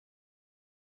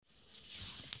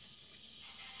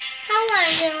Hello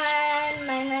everyone,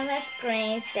 my name is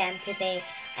Grace and today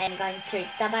I am going to read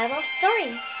the Bible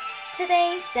story.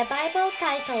 Today's the Bible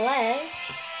title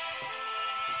is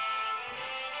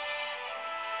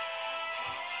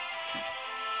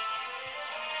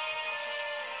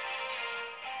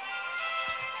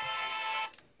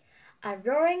A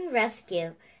Roaring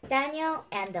Rescue, Daniel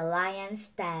and the Lion's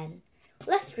Den.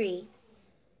 Let's read.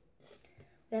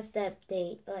 We have the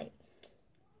update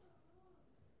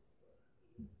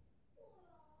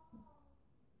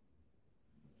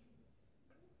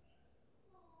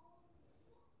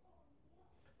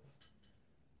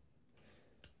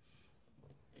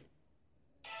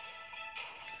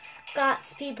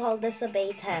God's people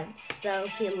disobeyed him, so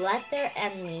he let their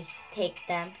enemies take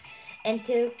them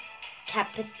into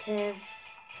captivity.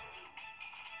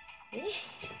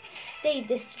 They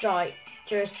destroyed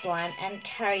Jerusalem and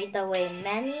carried away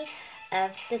many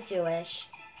of the Jewish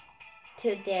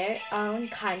to their own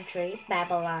country,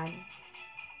 Babylon.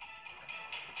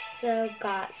 So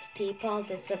God's people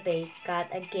disobeyed God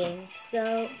again,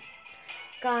 so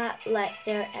God let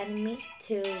their enemy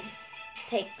to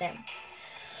take them.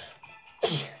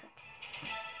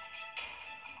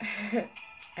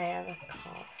 I have a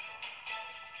cough.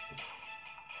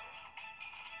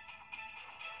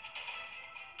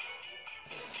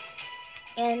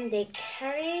 And they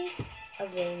carried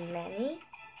away many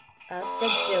of the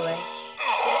Jewish.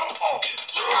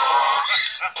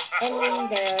 And in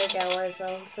there was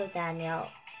also Daniel.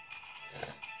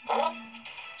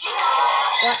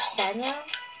 What? Daniel?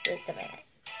 Wait a minute.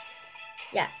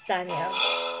 Yeah, Daniel.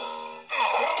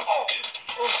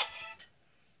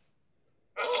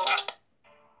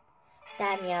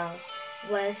 Daniel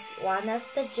was one of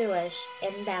the Jewish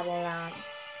in Babylon.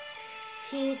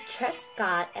 He trusted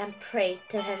God and prayed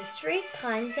to him 3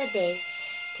 times a day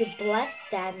to bless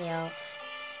Daniel.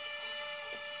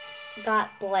 God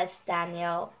blessed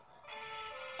Daniel,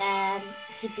 and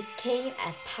he became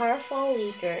a powerful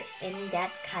leader in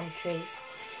that country.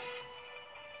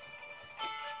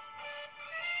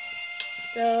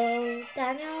 So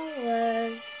Daniel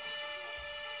was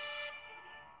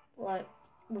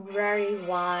very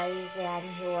wise, and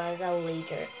he was a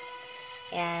leader,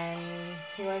 and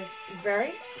he was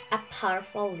a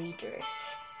powerful leader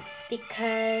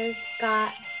because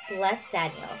God blessed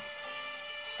Daniel.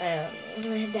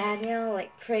 Daniel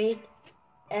prayed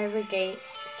every day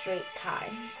 3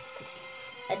 times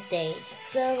a day,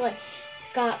 so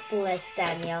God blessed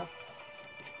Daniel.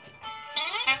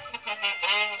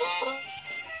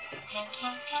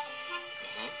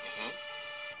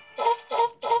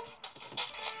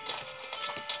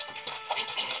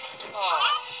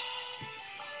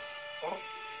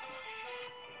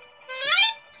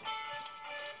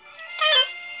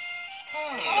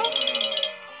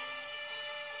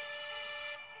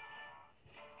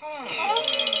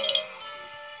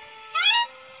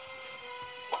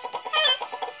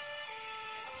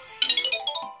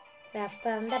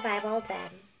 From the Bible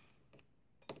then.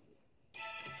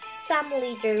 Some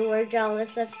leaders were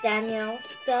jealous of Daniel,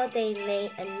 so they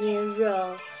made a new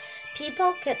rule.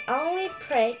 People could only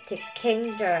pray to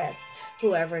King Darius.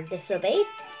 Whoever disobeyed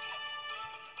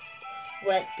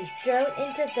would be thrown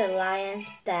into the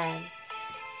lion's den.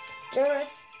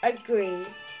 Darius agreed.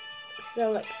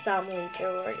 So some leaders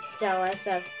were jealous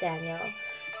of Daniel,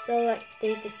 so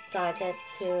they decided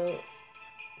to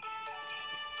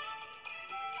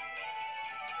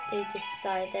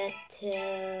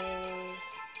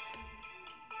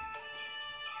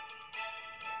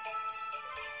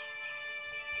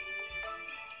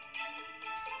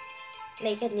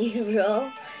make a new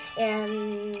rule,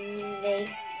 and they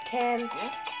can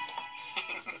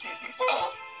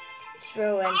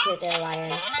throw into the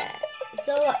lion's den.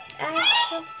 So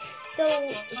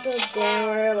there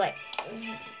were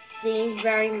seeing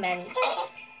very many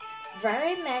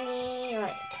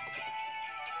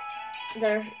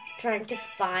they're trying to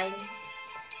find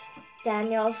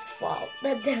Daniel's fault,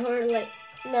 but they were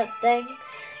nothing.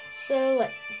 So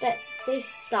but they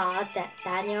saw that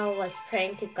Daniel was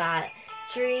praying to God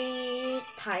 3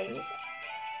 times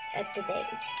a day.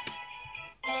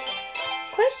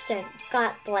 Question: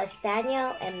 God blessed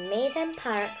Daniel and made him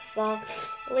powerful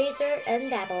leader in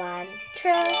Babylon.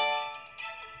 True.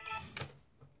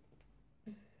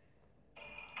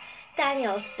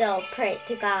 Daniel still prayed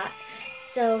to God,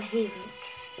 so he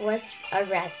was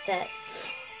arrested.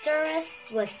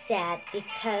 Darius was sad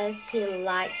because he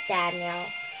liked Daniel.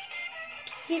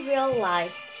 He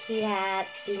realized he had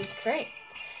been tricked,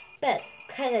 but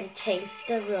couldn't change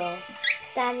the rule.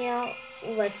 Daniel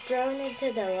was thrown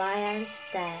into the lion's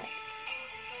den.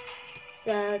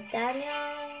 So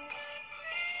Daniel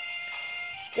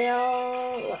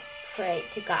still prayed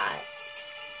to God.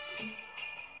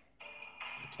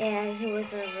 And he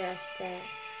was arrested.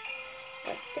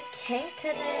 But the king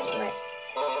couldn't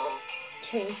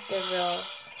change the rule,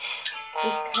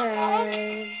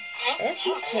 because if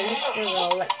he changed the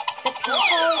rule, the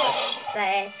people would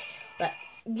say,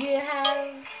 you have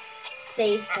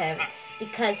saved him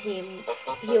because he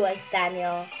was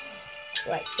Daniel,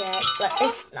 like that.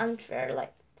 It's unfair.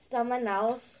 Someone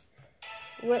else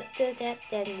would do that,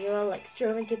 then you will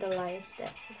throw into the lion's den.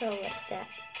 So like that.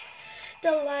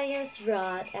 The lions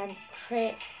roared and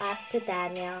cried out to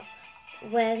Daniel.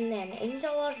 When an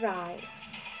angel arrived,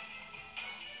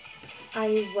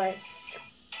 it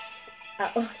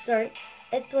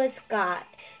was God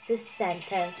who sent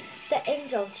him. The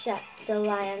angel shut the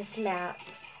lions'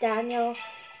 mouths. Daniel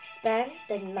spent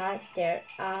the night there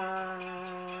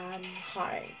unharmed.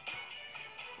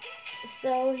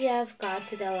 So he have gone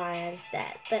to the lion's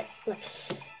den. But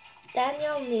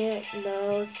Daniel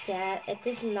knows that it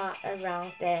is not a wrong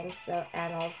thing. So,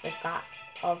 and also God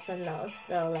also knows.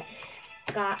 So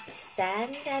God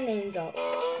sent an angel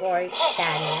for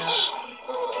Daniel.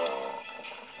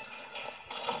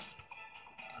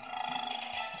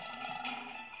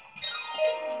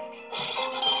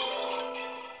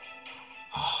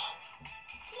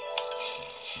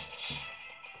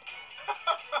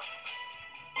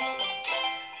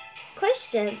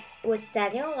 Question: was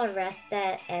Daniel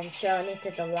arrested and thrown into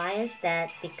the lion's den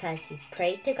because he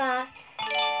prayed to God?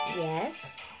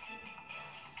 Yes.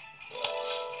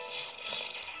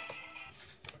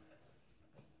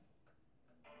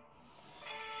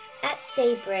 At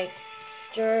daybreak,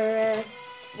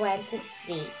 jurors went to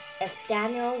see if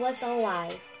Daniel was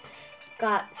alive.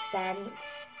 God sent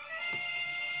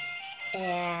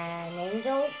an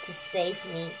angel to save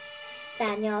me.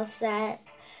 Daniel said.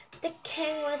 The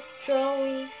king was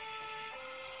drawing.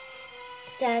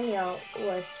 Daniel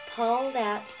was pulled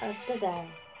out of the den.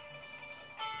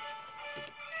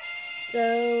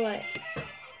 So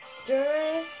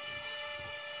jurors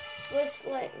was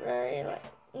very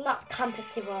not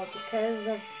comfortable because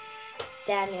of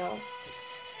Daniel.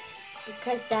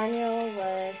 Because Daniel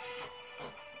was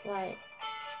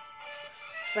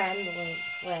friendly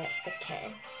with the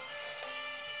king.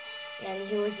 And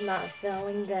he was not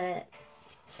feeling good.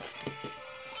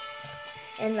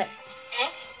 And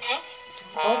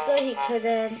also he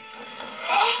couldn't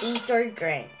eat or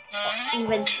drink, or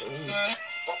even sleep.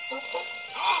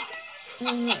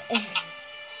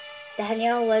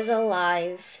 Daniel was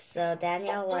alive, so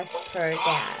Daniel was per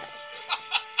dad.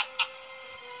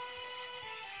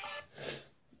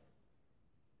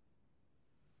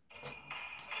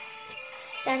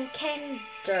 Then King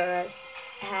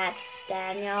Darius had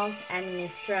Daniel's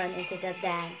enemies thrown into the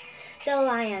den. The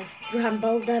lions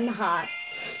grumbled them hard.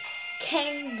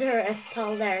 King Darius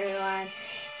told everyone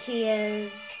he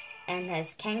is in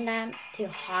his kingdom to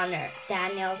honor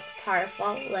Daniel's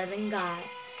powerful living God.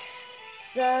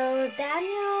 So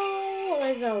Daniel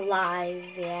was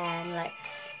alive and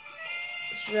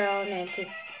thrown into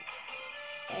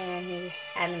and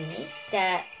his enemies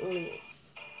that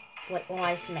with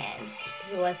wise men.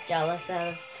 He was jealous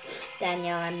of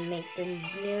Daniel and made the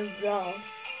new rule.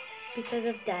 Because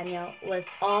of Daniel, was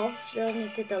all thrown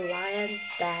into the lion's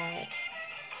den.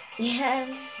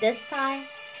 And this time,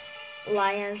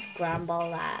 lions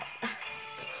grumbled up.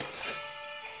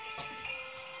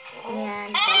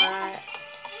 And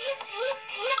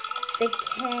the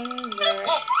king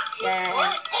said,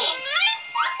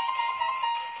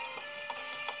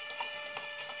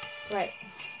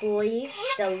 believe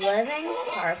the living,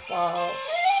 powerful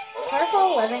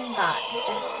living God,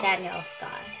 Daniel's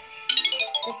God.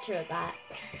 The true God.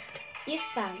 We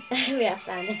have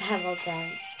found the Bible then.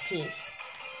 Peace.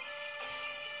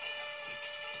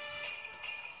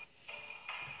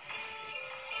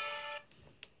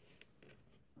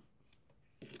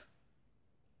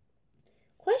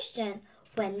 Question: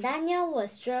 when Daniel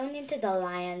was thrown into the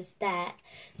lion's den,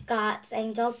 God's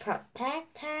angel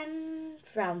protect him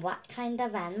from what kind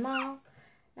of animal?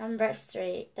 Number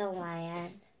 3, the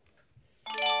lion.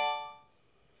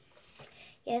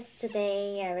 Yes,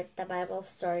 today I read the Bible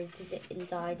story. Did you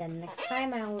enjoy? Then next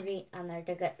time I will read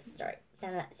another good story.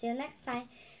 Then let's see you next time.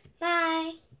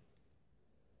 Bye!